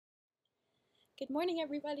Good morning,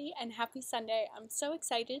 everybody, and happy Sunday. I'm so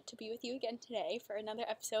excited to be with you again today for another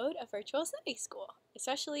episode of Virtual Sunday School,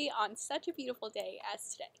 especially on such a beautiful day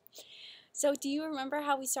as today. So, do you remember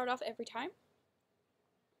how we start off every time?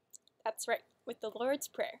 That's right, with the Lord's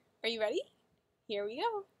Prayer. Are you ready? Here we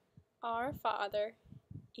go. Our Father,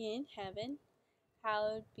 in heaven,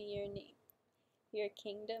 hallowed be your name. Your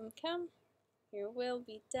kingdom come, your will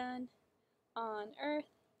be done, on earth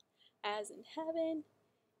as in heaven.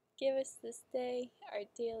 Give us this day our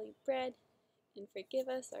daily bread, and forgive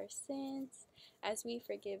us our sins, as we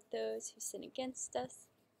forgive those who sin against us.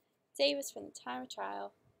 Save us from the time of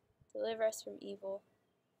trial, deliver us from evil.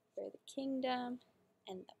 For the kingdom,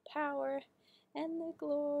 and the power, and the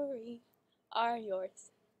glory are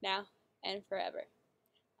yours, now and forever.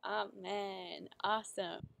 Amen.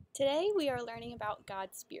 Awesome. Today we are learning about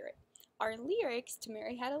God's Spirit. Our lyrics to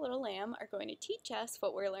Mary Had a Little Lamb are going to teach us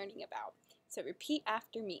what we're learning about. So repeat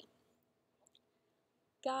after me.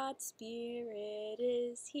 God's Spirit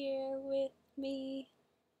is here with me.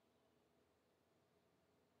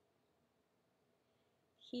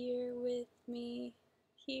 Here with me.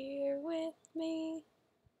 Here with me.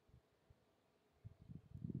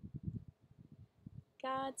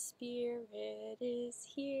 God's Spirit is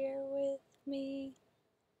here with me.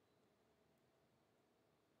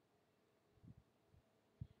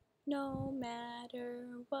 No matter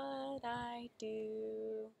what I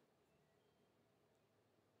do.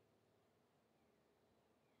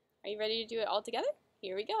 Are you ready to do it all together?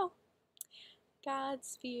 Here we go. God's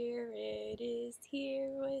Spirit is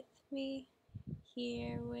here with me.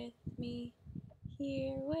 Here with me.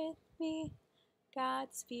 Here with me.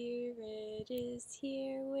 God's Spirit is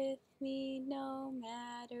here with me no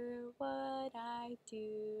matter what I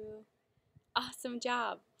do. Awesome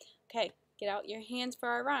job. Okay, get out your hands for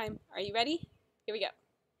our rhyme. Are you ready? Here we go.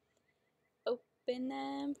 Open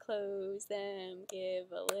them, close them,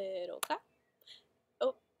 give a little clap.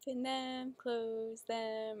 Open them, close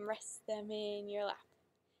them, rest them in your lap.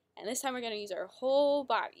 And this time we're going to use our whole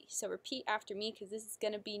body. So repeat after me because this is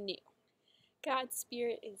going to be new. God's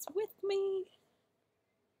Spirit is with me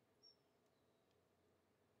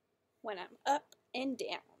when I'm up and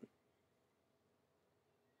down.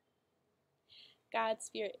 God's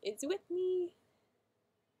Spirit is with me.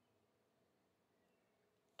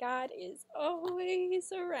 God is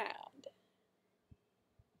always around.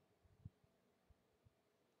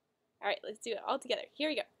 All right, let's do it all together. Here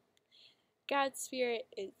we go. God's Spirit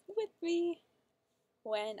is with me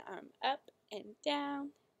when I'm up and down.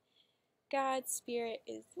 God's Spirit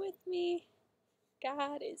is with me.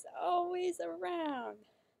 God is always around.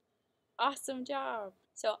 Awesome job.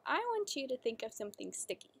 So I want you to think of something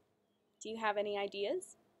sticky. Do you have any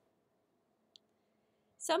ideas?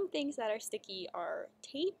 Some things that are sticky are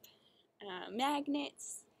tape,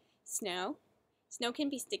 magnets, snow. Snow can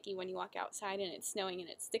be sticky when you walk outside and it's snowing and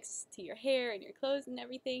it sticks to your hair and your clothes and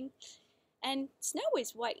everything. And snow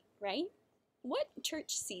is white, right? What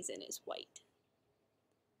church season is white?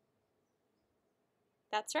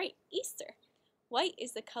 That's right, Easter. White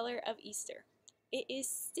is the color of Easter. It is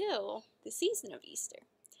still the season of Easter.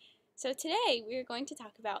 So today we are going to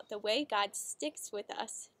talk about the way God sticks with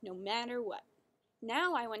us no matter what.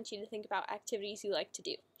 Now I want you to think about activities you like to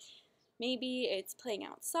do. Maybe it's playing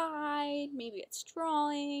outside, maybe it's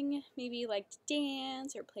drawing, maybe you like to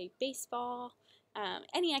dance or play baseball,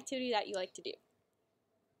 any activity that you like to do.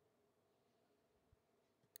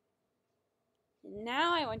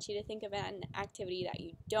 Now I want you to think of an activity that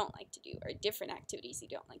you don't like to do, or different activities you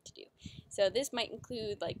don't like to do. So this might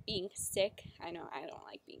include like being sick. I know I don't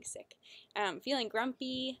like being sick. Feeling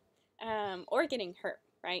grumpy, or getting hurt,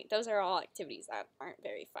 right? Those are all activities that aren't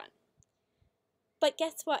very fun. But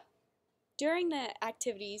guess what? During the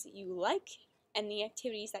activities you like and the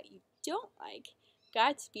activities that you don't like,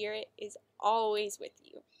 God's Spirit is always with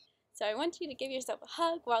you. So I want you to give yourself a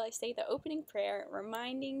hug while I say the opening prayer,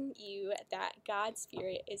 reminding you that God's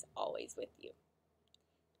Spirit is always with you.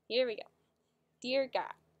 Here we go. Dear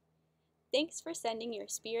God, thanks for sending your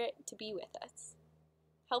Spirit to be with us.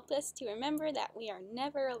 Help us to remember that we are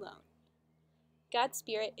never alone. God's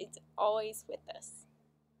Spirit is always with us.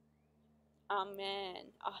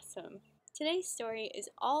 Amen. Awesome. Today's story is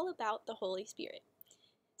all about the Holy Spirit.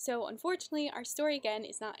 So unfortunately, our story again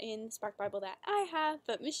is not in the Spark Bible that I have,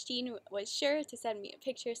 but Miss Jean was sure to send me a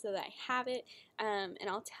picture so that I have it. And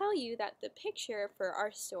I'll tell you that the picture for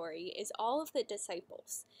our story is all of the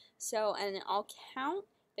disciples. So, and I'll count,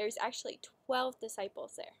 there's actually 12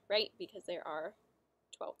 disciples there, right? Because there are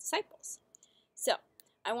 12 disciples. So,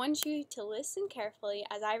 I want you to listen carefully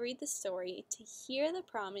as I read the story to hear the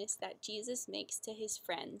promise that Jesus makes to his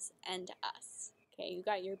friends and to us. Okay, you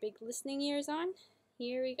got your big listening ears on?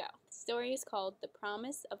 Here we go. The story is called The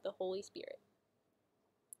Promise of the Holy Spirit.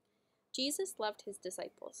 Jesus loved his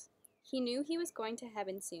disciples. He knew he was going to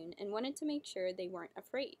heaven soon and wanted to make sure they weren't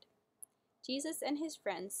afraid. Jesus and his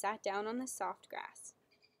friends sat down on the soft grass.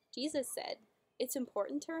 Jesus said, "It's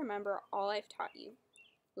important to remember all I've taught you.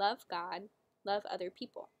 Love God, love other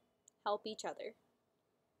people, help each other.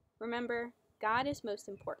 Remember, God is most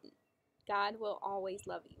important. God will always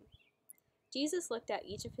love you." Jesus looked at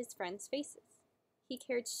each of his friends' faces. He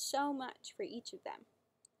cared so much for each of them.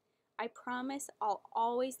 "I promise I'll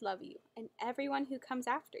always love you and everyone who comes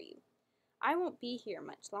after you. I won't be here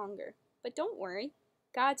much longer, but don't worry.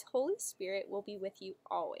 God's Holy Spirit will be with you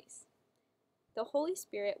always. The Holy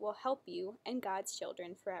Spirit will help you and God's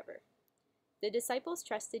children forever." The disciples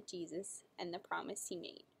trusted Jesus and the promise he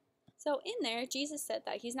made. So in there, Jesus said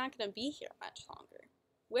that he's not going to be here much longer.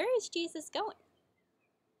 Where is Jesus going?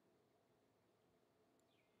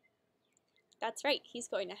 That's right, he's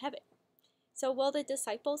going to heaven. So will the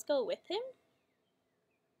disciples go with him?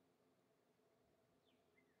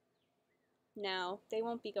 No, they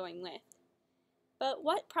won't be going with. But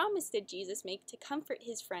what promise did Jesus make to comfort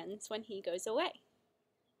his friends when he goes away?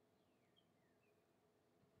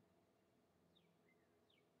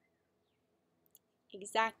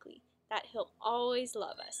 Exactly, that he'll always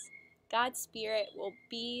love us. God's Spirit will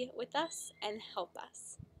be with us and help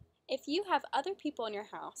us. If you have other people in your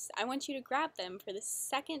house, I want you to grab them for the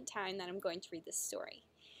second time that I'm going to read this story.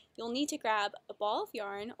 You'll need to grab a ball of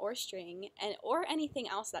yarn or string or anything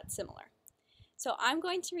else that's similar. So I'm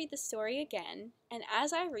going to read the story again, and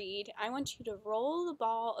as I read, I want you to roll the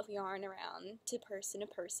ball of yarn around to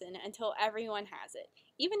person until everyone has it,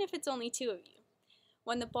 even if it's only two of you.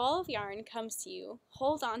 When the ball of yarn comes to you,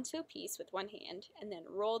 hold on to a piece with one hand and then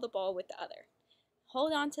roll the ball with the other.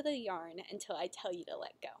 Hold on to the yarn until I tell you to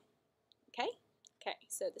let go. Okay? Okay,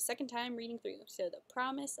 so the second time reading through. So the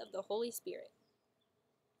promise of the Holy Spirit.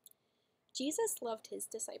 Jesus loved his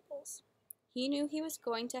disciples. He knew he was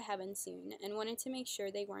going to heaven soon and wanted to make sure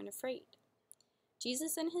they weren't afraid.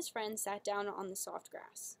 Jesus and his friends sat down on the soft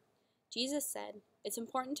grass. Jesus said, "It's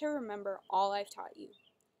important to remember all I've taught you.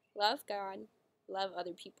 Love God, love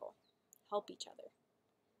other people, help each other.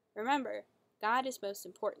 Remember, God is most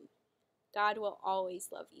important. God will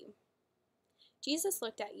always love you." Jesus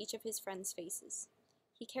looked at each of his friends' faces.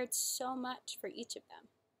 He cared so much for each of them.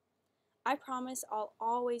 "I promise I'll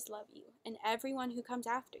always love you and everyone who comes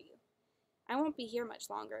after you. I won't be here much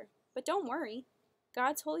longer, but don't worry.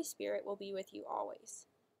 God's Holy Spirit will be with you always.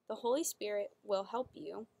 The Holy Spirit will help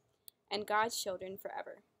you and God's children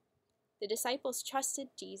forever." The disciples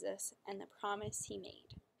trusted Jesus and the promise he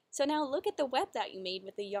made. So now look at the web that you made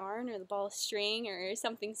with the yarn or the ball of string or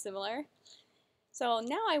something similar. So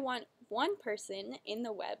now I want one person in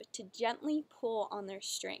the web to gently pull on their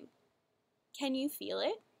string. Can you feel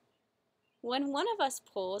it? When one of us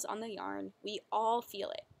pulls on the yarn, we all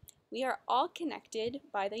feel it. We are all connected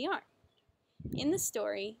by the yarn. In the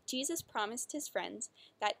story, Jesus promised his friends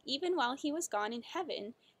that even while he was gone in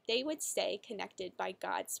heaven, they would stay connected by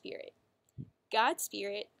God's Spirit. God's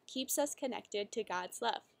Spirit keeps us connected to God's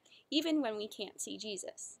love, even when we can't see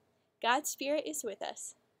Jesus. God's Spirit is with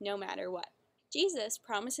us, no matter what. Jesus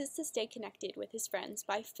promises to stay connected with his friends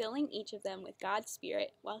by filling each of them with God's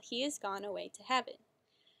Spirit while he is gone away to heaven.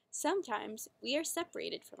 Sometimes we are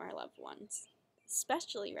separated from our loved ones,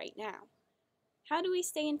 especially right now. How do we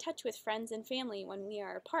stay in touch with friends and family when we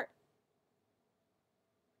are apart?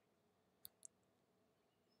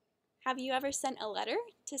 Have you ever sent a letter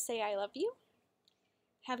to say I love you?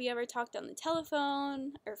 Have you ever talked on the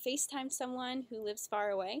telephone or FaceTimed someone who lives far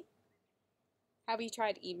away? Have you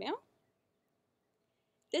tried email?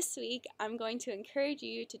 This week, I'm going to encourage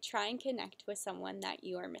you to try and connect with someone that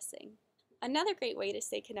you are missing. Another great way to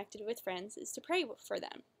stay connected with friends is to pray for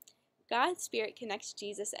them. God's Spirit connects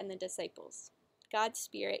Jesus and the disciples. God's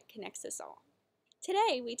Spirit connects us all.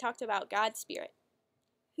 Today, we talked about God's Spirit.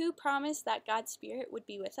 Who promised that God's Spirit would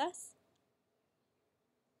be with us?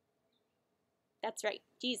 That's right,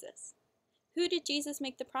 Jesus. Who did Jesus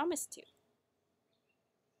make the promise to?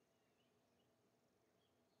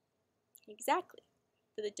 Exactly,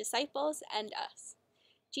 to the disciples and us.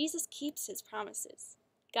 Jesus keeps his promises.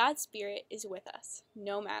 God's Spirit is with us,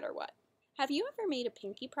 no matter what. Have you ever made a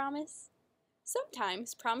pinky promise?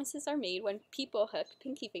 Sometimes promises are made when people hook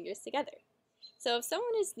pinky fingers together. So if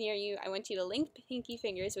someone is near you, I want you to link pinky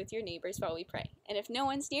fingers with your neighbors while we pray. And if no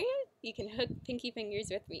one's near you, you can hook pinky fingers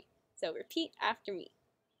with me. So repeat after me.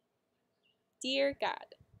 Dear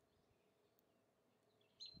God,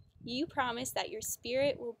 you promise that your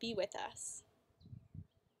Spirit will be with us,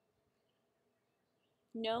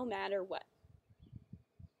 no matter what.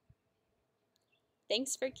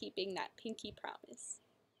 thanks for keeping that pinky promise.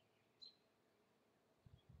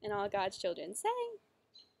 And all God's children say,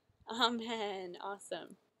 Amen.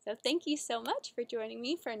 Awesome. So thank you so much for joining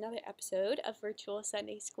me for another episode of Virtual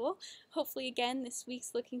Sunday School. Hopefully, again, this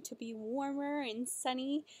week's looking to be warmer and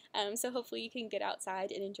sunny, so hopefully you can get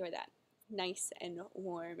outside and enjoy that nice and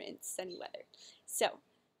warm and sunny weather. So,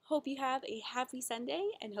 hope you have a happy Sunday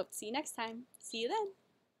and hope to see you next time. See you then.